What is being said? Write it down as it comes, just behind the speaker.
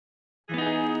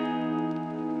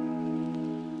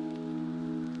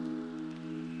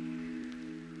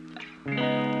What's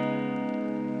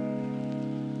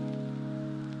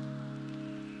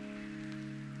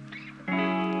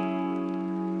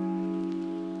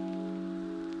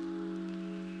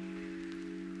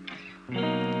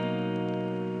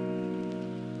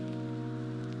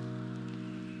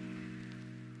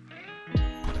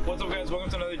up guys, welcome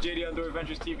to another JD Outdoor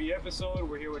Adventures TV episode.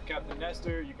 We're here with Captain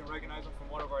Nestor. You can recognize him from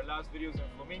one of our last videos in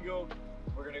Flamingo.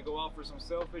 We're going to go out for some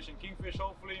sailfish and kingfish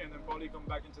hopefully, and then probably come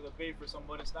back into the bay for some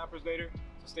mud and snappers later.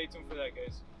 So stay tuned for that,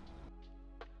 guys.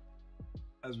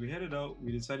 As we headed out, we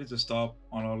decided to stop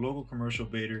on our local commercial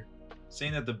baiter,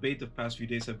 saying that the bait the past few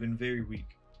days have been very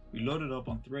weak. We loaded up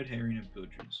on thread herring and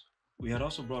pilchards. We had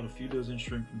also brought a few dozen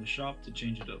shrimp from the shop to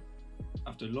change it up.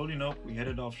 After loading up, we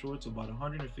headed offshore to about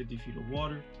 150 feet of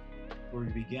water, where we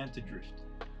began to drift.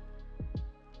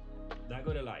 Not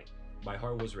gonna lie, my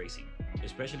heart was racing,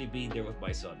 especially being there with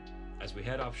my son, as we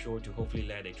head offshore to hopefully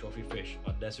land a trophy fish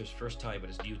on Nestor's first time on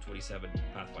his new 27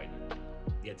 Pathfinder.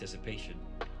 The anticipation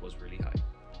was really high.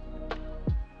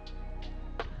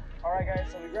 Alright guys,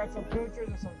 so we grabbed some pilchards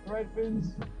and some thread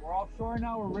fins. We're offshore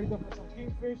now, we're rigged up for some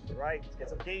kingfish. Right, let's get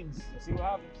some kings. Let's see what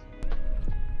happens.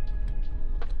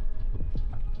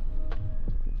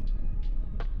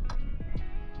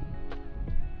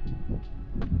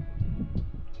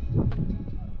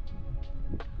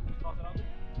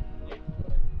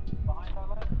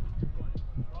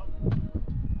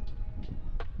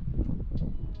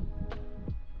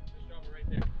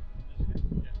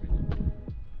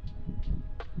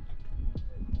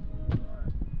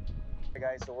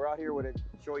 Guys, so we're out here to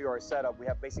show you our setup. We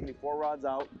have basically 4 rods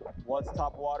out, one's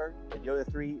top water, and the other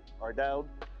 3 are down.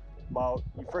 You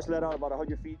first let out about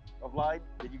 100 feet of line,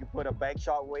 then you can put a bank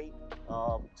shot weight,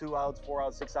 2 ounce, 4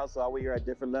 ounce, 6 ounce, so that way you're at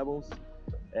different levels.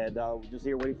 And we're just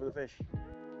here waiting for the fish.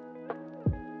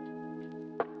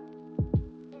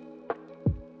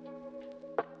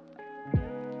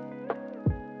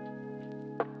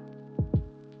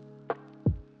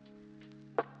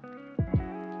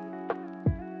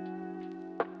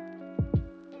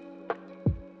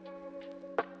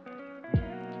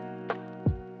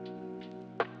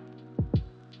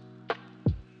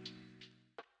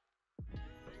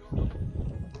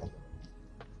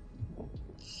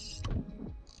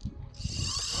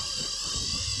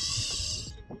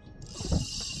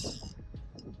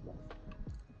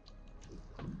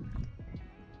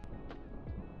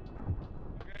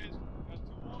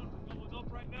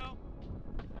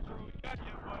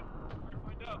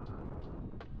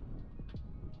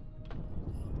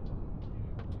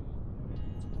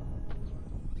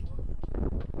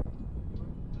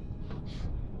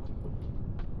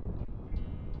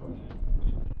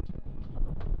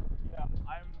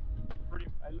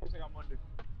 It looks like I'm under.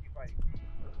 Keep fighting.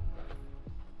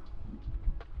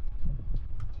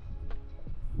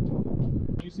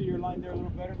 Can you see your line there a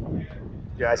little better?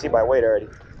 Yeah, I see my weight already.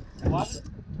 What?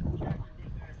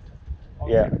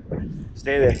 Yeah,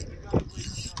 stay there.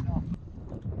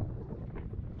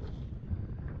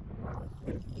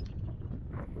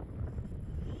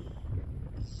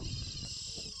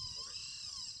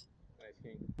 Nice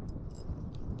king.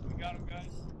 We got him, guys.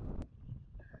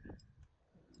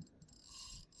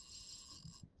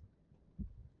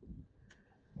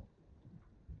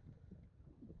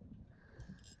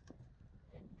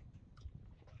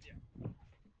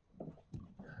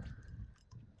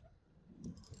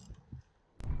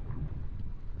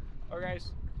 Alright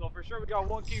guys, so for sure we got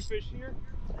 1 kingfish here.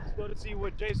 Still to see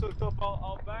what Jay's hooked up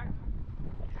out back.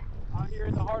 Out here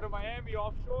in the heart of Miami,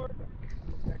 offshore.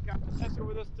 Got Captain Nestor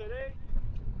with us today.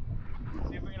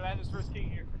 See if we can land this first king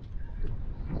here.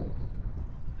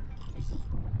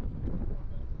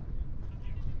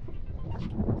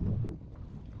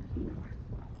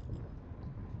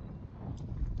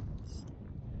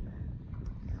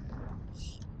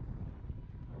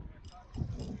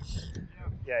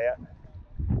 Yeah.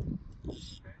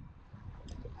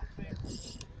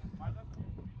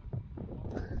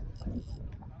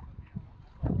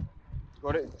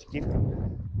 Go to keep.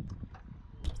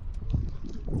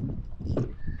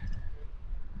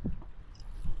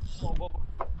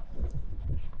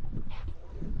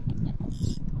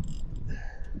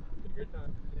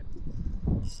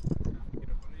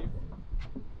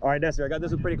 All right, Nestor, I got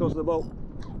this one pretty close to the boat.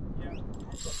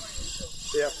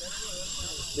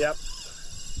 Yep.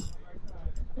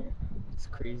 It's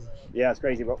crazy. Yeah, it's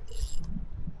crazy, bro.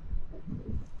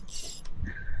 It's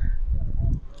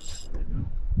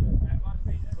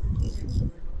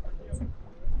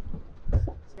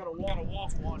got a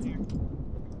waffle on here.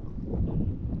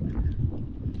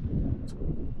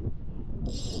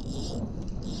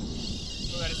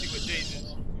 So gotta see what Jay's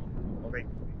is. Okay.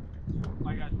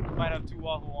 I got might have 2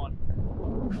 wahoo on.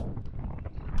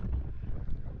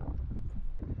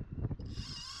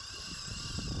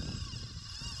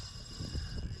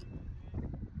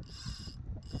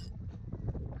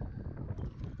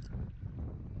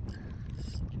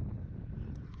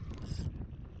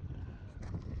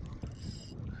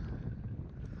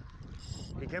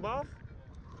 He came off?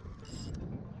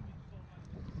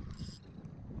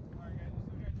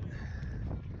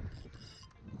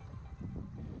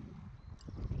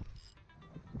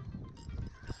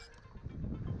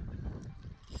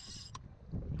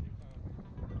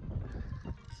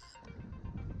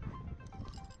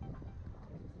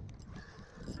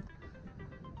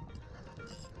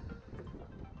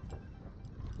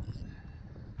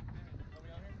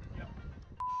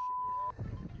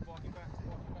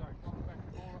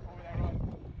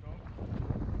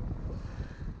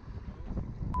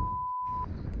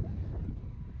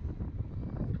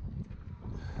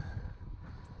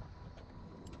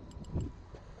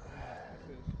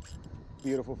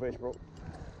 Beautiful fish, bro.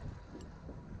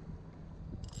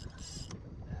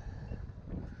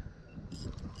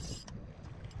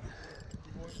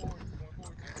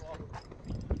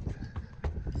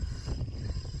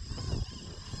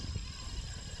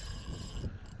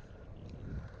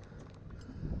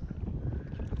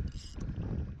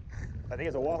 I think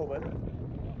it's a wahoo, man.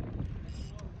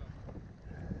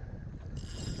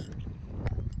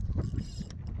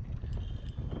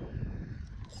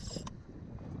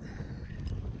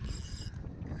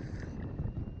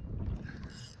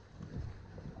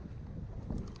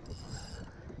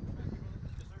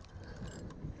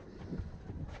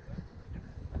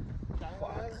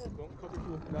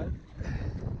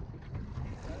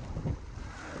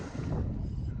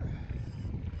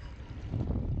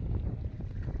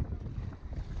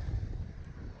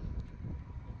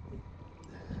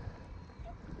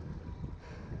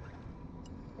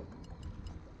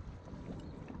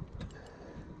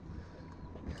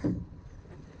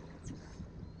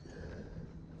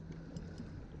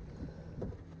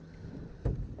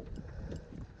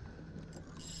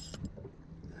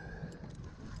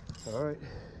 All right.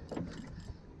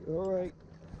 All right.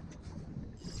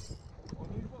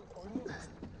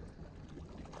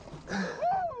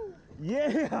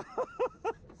 Yeah.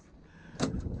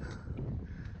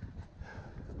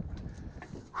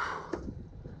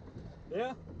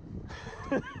 Yeah?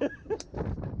 Oh,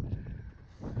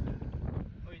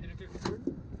 you didn't kick the bird?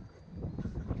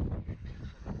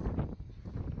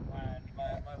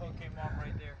 My hook came off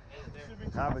right there.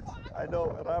 It happens. I know,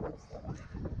 it happens.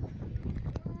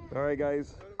 All right,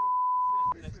 guys.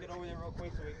 Let's get over there real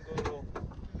quick so we can go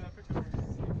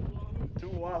to 2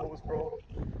 wahoos, bro.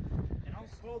 And I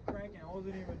was slow cranking. I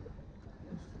wasn't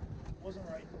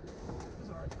right. It's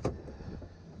alright.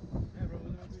 Yeah, bro.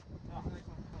 Ah, next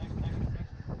one. Next.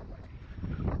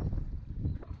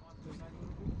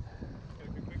 Get a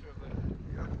good picture of that.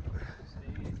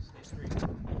 Stay straight. Shots.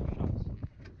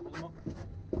 Pull them up.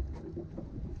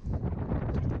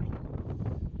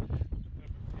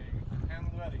 Hand on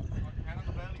the belly. Hand on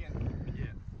the belly and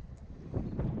yeah.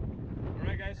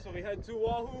 Alright guys, so we had 2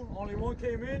 wahoo, only 1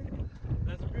 came in.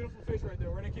 That's a beautiful fish right there.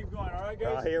 We're gonna keep going, alright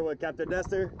guys? Here with Captain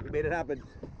Nestor. We made it happen.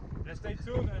 Let's stay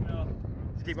tuned and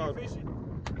Let's keep on fishing.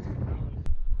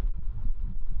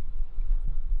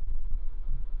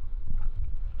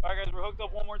 Alright guys, we're hooked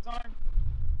up one more time.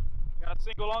 Got a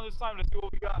single on this time. Let's see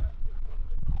what we got.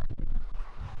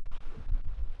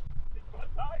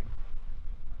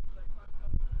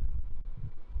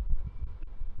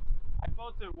 I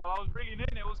felt it while I was reeling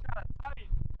in. It was kind of tight,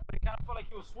 but it kind of felt like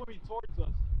he was swimming towards us.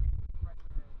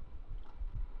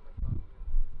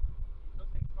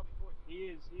 He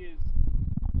is.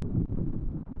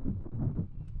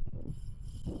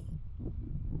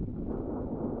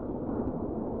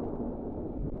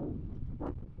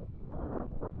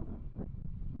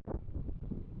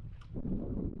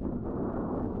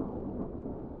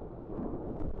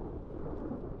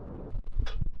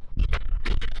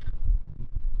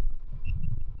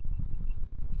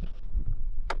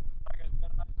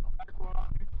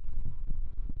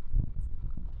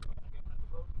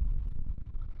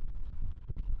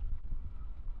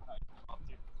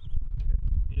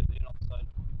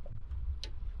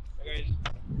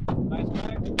 Nice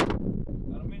back.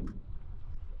 Got him in.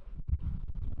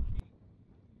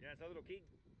 Yeah, it's a little king.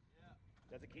 Yeah.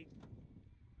 That's a king.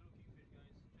 Little kingfish, guys.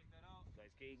 Check that out.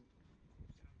 Nice king.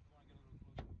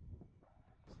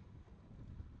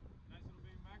 Nice little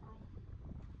baby mackerel.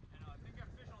 And I think I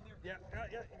got fish on there.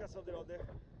 Yeah, you got something on there.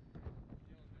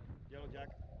 Yellow jack.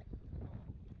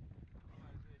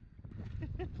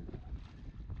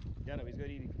 Get him, he's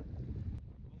good eating.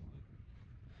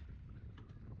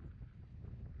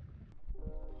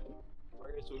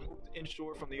 So we moved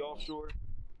inshore from the offshore.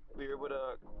 We were able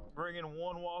to bring in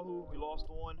one wahoo. We lost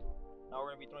one. Now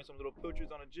we're gonna be throwing some little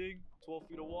pilchards on a jig, 12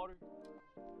 feet of water.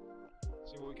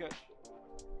 See what we catch.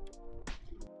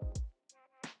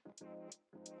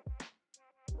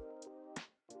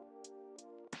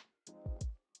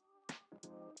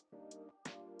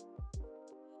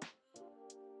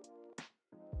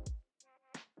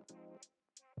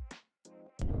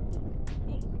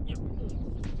 Oh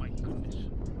my goodness.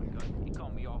 Oh my god, he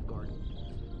caught me off guard.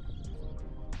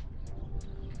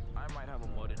 I might have a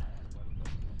muddin.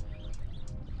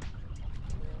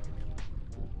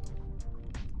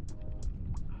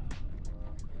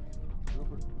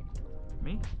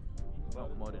 Me? Well,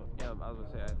 muddin. Yeah, I was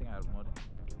gonna say, I think I had a muddin.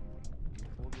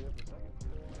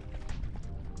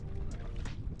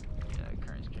 Yeah,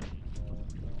 current's changing.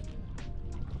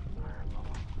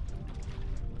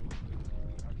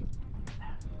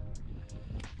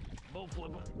 Boat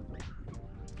flip him.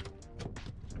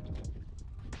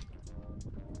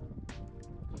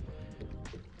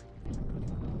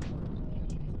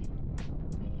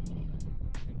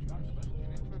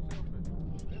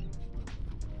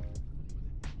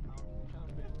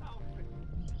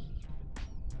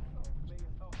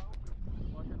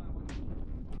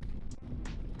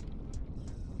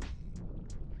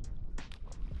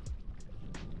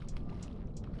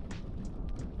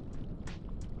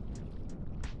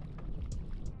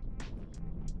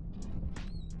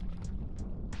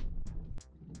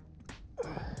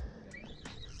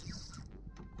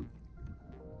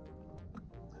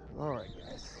 All right,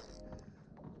 guys.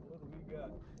 What do we got?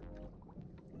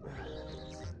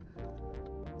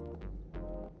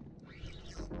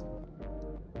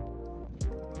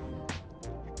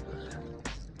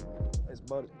 Nice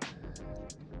butter.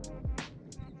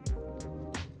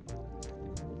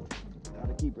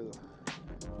 Gotta keep her though.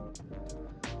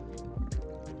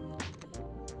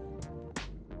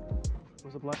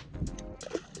 What's the plan?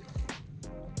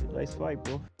 Nice fight,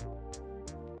 bro.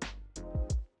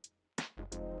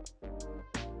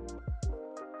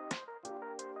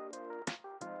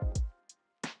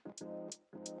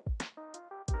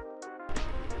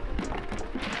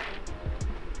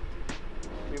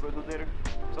 We able to do later?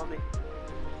 Sunday?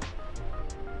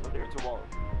 Sunday or tomorrow?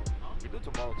 Huh? We do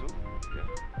tomorrow too. Yeah.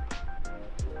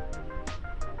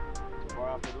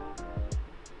 Tomorrow afternoon.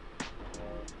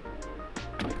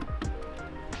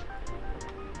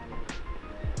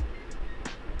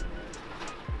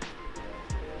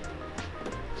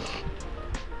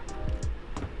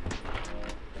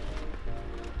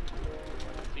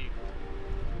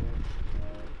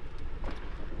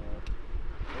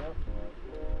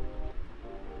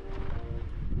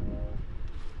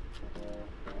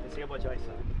 Let's see how much ice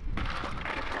on.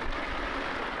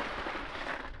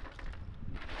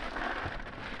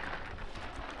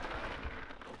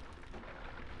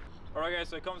 Alright guys,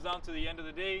 so it comes down to the end of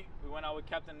the day. We went out with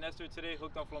Captain Nestor today,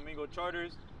 hooked on Flamingo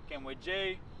charters. Came with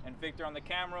Jay and Victor on the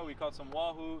camera. We caught some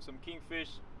wahoo, some kingfish,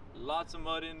 lots of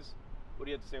muddins. What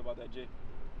do you have to say about that, Jay?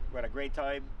 We had a great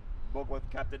time. Book with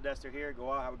Captain Nestor here.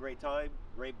 Go out, have a great time.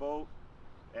 Great boat.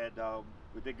 And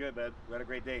we did good, man. We had a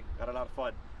great day. Had a lot of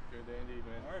fun. Good day indeed,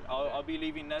 man. All right, I'll be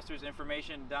leaving Nestor's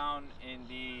information down in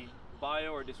the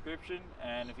bio or description.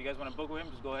 And if you guys want to book with him,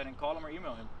 just go ahead and call him or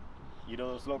email him. You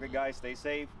know the slogan, guys. Stay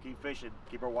safe, keep fishing,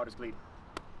 keep our waters clean.